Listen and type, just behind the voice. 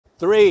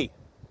Three.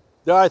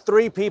 There are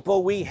three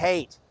people we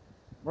hate.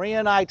 Maria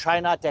and I try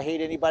not to hate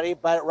anybody,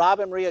 but at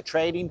Rob and Maria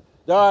Trading,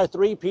 there are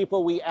three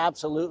people we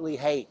absolutely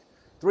hate.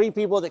 Three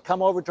people that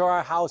come over to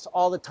our house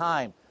all the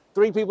time.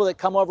 Three people that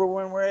come over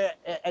when we're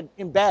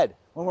in bed,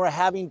 when we're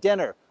having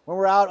dinner, when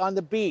we're out on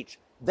the beach.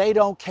 They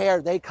don't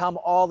care. They come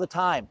all the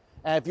time.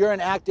 And if you're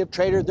an active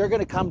trader, they're going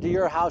to come to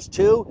your house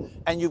too,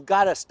 and you've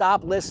got to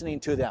stop listening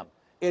to them.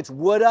 It's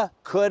woulda,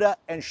 coulda,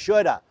 and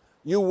shoulda.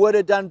 You would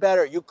have done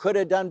better. You could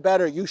have done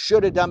better. You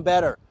should have done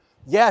better.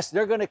 Yes,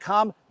 they're going to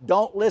come.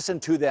 Don't listen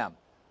to them.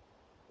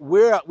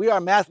 We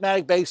are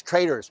mathematic-based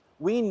traders.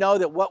 We know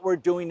that what we're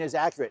doing is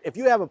accurate. If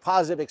you have a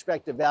positive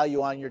expected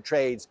value on your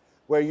trades,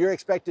 where your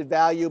expected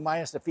value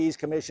minus the fees,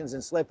 commissions,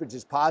 and slippage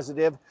is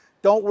positive,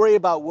 don't worry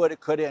about woulda,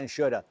 coulda, and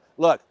shoulda.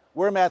 Look,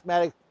 we're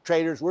mathematic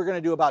traders. We're going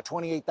to do about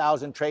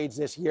 28,000 trades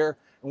this year.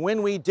 And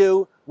when we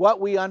do, what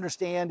we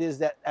understand is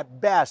that at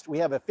best, we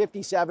have a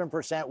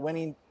 57%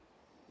 winning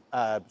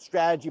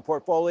strategy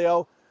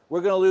portfolio. We're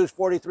going to lose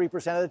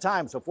 43% of the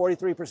time. So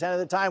 43% of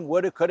the time,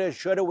 woulda, coulda,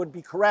 shoulda would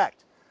be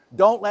correct.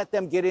 Don't let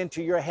them get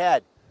into your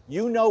head.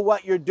 You know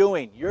what you're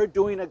doing. You're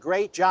doing a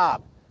great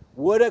job.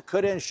 Woulda,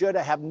 coulda, and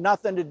shoulda have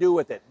nothing to do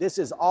with it. This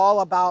is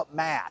all about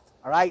math,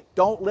 all right?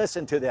 Don't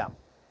listen to them.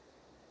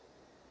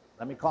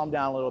 Let me calm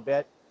down a little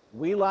bit.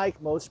 We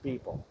like most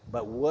people,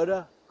 but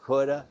woulda,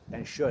 coulda,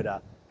 and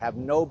shoulda have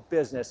no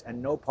business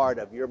and no part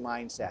of your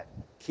mindset.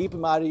 Keep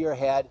them out of your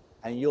head,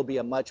 and you'll be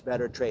a much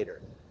better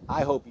trader.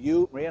 I hope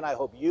you, Maria and I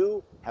hope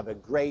you have a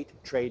great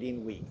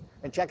trading week.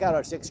 And check out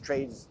our 6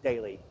 Trades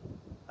Daily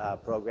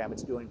program.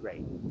 It's doing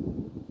great.